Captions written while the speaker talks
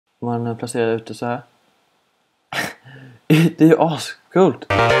Man placerar ut det så här. Det är ju ascoolt.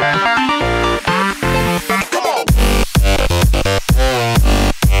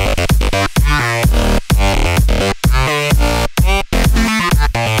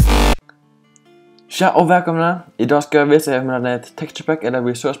 Tja och välkomna! Idag ska jag visa er hur man laddar ett Texturepack eller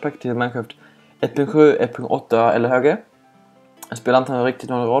ResourcePack till Minecraft 1.7, 1.8 eller högre. Jag spelar inte riktigt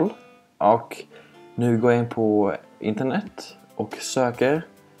någon roll. Och nu går jag in på internet och söker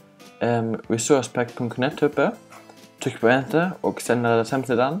ResourcePack.net uppe. Trycker på enter och sen laddas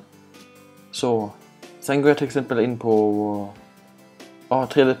hemsidan. Så sen går jag till exempel in på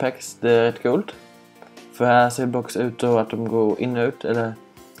 3D-packs, det är rätt coolt. För här ser blocks ut så att de går in och ut, eller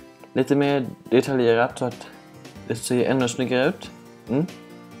lite mer detaljerat så att det ser ännu snyggare ut.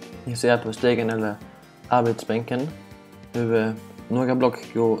 Ni ser att på stegen eller arbetsbänken hur några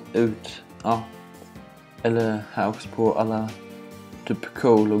block går ut. Ja. Eller här också på alla typ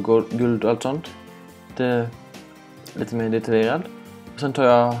kol och guld och allt sånt. Det är lite mer detaljerat. Och sen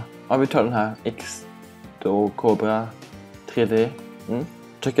tar vi tar den här X och Cobra 3D.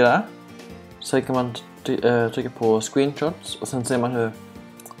 Trycker där. Sen kan man trycka på screenshots och sen ser man hur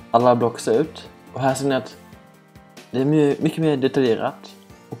alla block ser ut. Och här ser ni att det är mycket mer detaljerat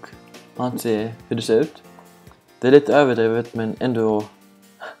och man ser hur det ser ut. Det är lite överdrivet men ändå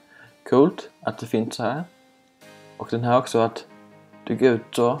coolt att det finns så här. Och den här också att det går ut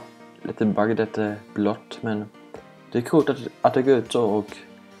så. Lite bugged, lite blått, men det är coolt att det går ut så. Och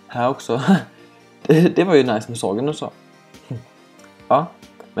här också. det var ju nice med sågen och så. Ja,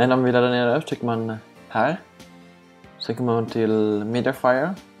 men om vi laddar ner det så trycker man här. Sen kommer man till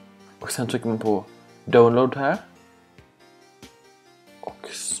Mediafire. Och sen trycker man på download här. Och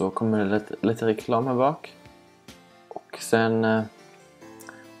så kommer det lite reklam här bak. Och sen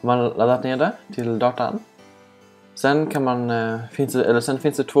man laddat ner det till datan. Sen kan man sen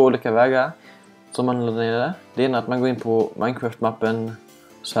finns det två olika vägar som man laddar ner det. Det ena är att man går in på Minecraft-mappen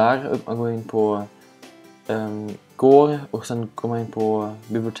så här. Man går in på går och sen går man in på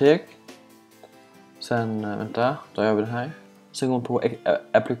bibliotek. Sen vänta, då gör vi det här. Sen går man på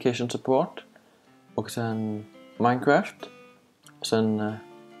application support och sen Minecraft. Och sen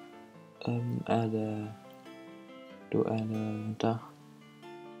är det vänta.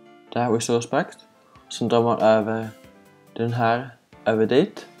 Där är ResourcePack. Sen drar man över den här över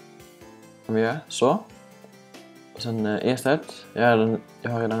dit. Som vi gör så. Och sen ersätt. Jag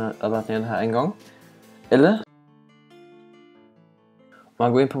har redan laddat ner den här en gång. Eller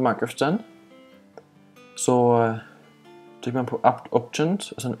man går in på Minecraft sen. Så trycker man på App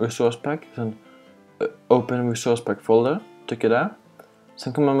Options och sen ResourcePack. Sen Open ResourcePack folder. Trycker där.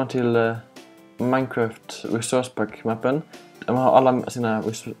 Sen kommer man till Minecraft ResourcePack-mappen. Där man har alla sina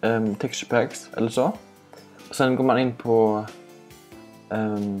texturepacks eller så. Och sen går man in på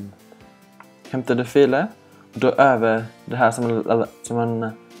hämtade filer. Och då över det här som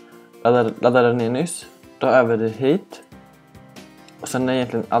man laddade ner nyss. Då över det hit. Och sen är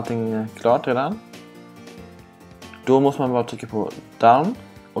egentligen allting klart redan. Då måste man bara trycka på down.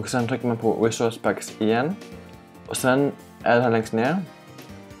 Och sen trycker man på ResourcePacks igen. Och sen är det här längst ner.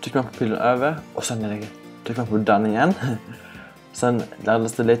 Trycker man på pilen över. Och sen trycker man på done igen. Sen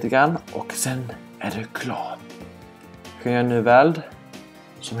laddas det lite grann. Och sen är det klart. Jag kan göra en ny värld.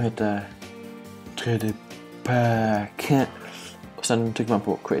 Som heter 3D-pack. Och sen trycker man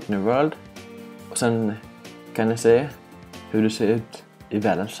på create new world. Och sen kan ni se hur det ser ut i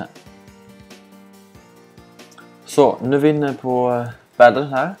världen sen. Så nu är vi inne på världen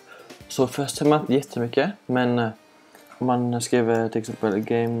här. Så först ser man inte jättemycket. Men om man skriver till exempel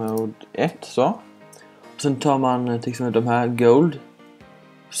game mode 1 så. Och sen tar man till exempel de här gold.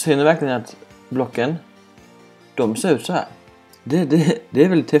 Ser ni verkligen att blocken, de ser ut så här. Det är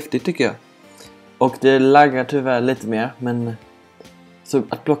väldigt häftigt tycker jag. Och det laggar tyvärr lite mer. Men så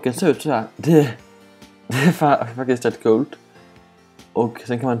att blocken ser ut så här. Det är faktiskt rätt coolt. Och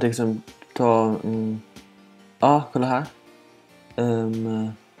sen kan man till exempel ta kolla här.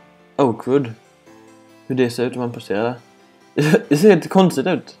 Oakwood. Hur det ser ut om man passerar. Det ser lite konstigt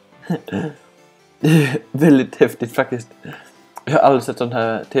ut. Det är väldigt häftigt faktiskt. Jag har aldrig sett sånt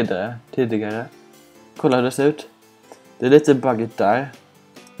här tidigare. Kolla hur det ser ut. Det är lite buggigt där.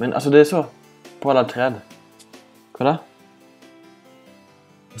 Men alltså det är så. På alla träd. Kolla.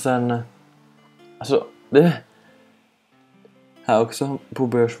 Och sen. Alltså det. Här också på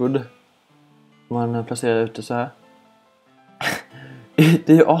Birchwood. Man placerar ut det så här. Det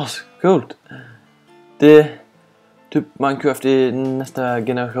är ju ascoolt. Det är typ Minecraft i nästa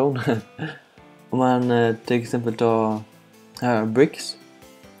generation. Om man till exempel tar här bricks.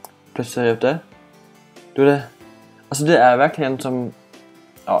 Placerar ut det. Då är det. Alltså det är verkligen som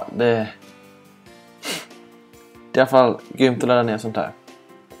ja, det är i alla fall grymt att ladda ner sånt här.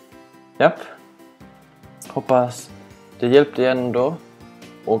 Japp. Hoppas det hjälpte igen då.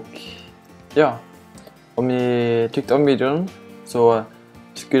 Och ja, om ni tyckte om videon så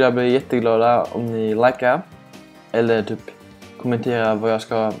skulle jag bli jätteglada om ni likar. Eller typ kommentera vad jag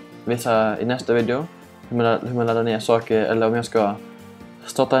ska visa i nästa video. Hur man laddar ner saker, eller om jag ska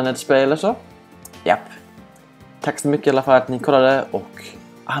starta ett spel eller så. Japp. Tack så mycket i alla fall att ni kollade, och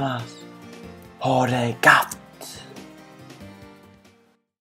annars ha det gott!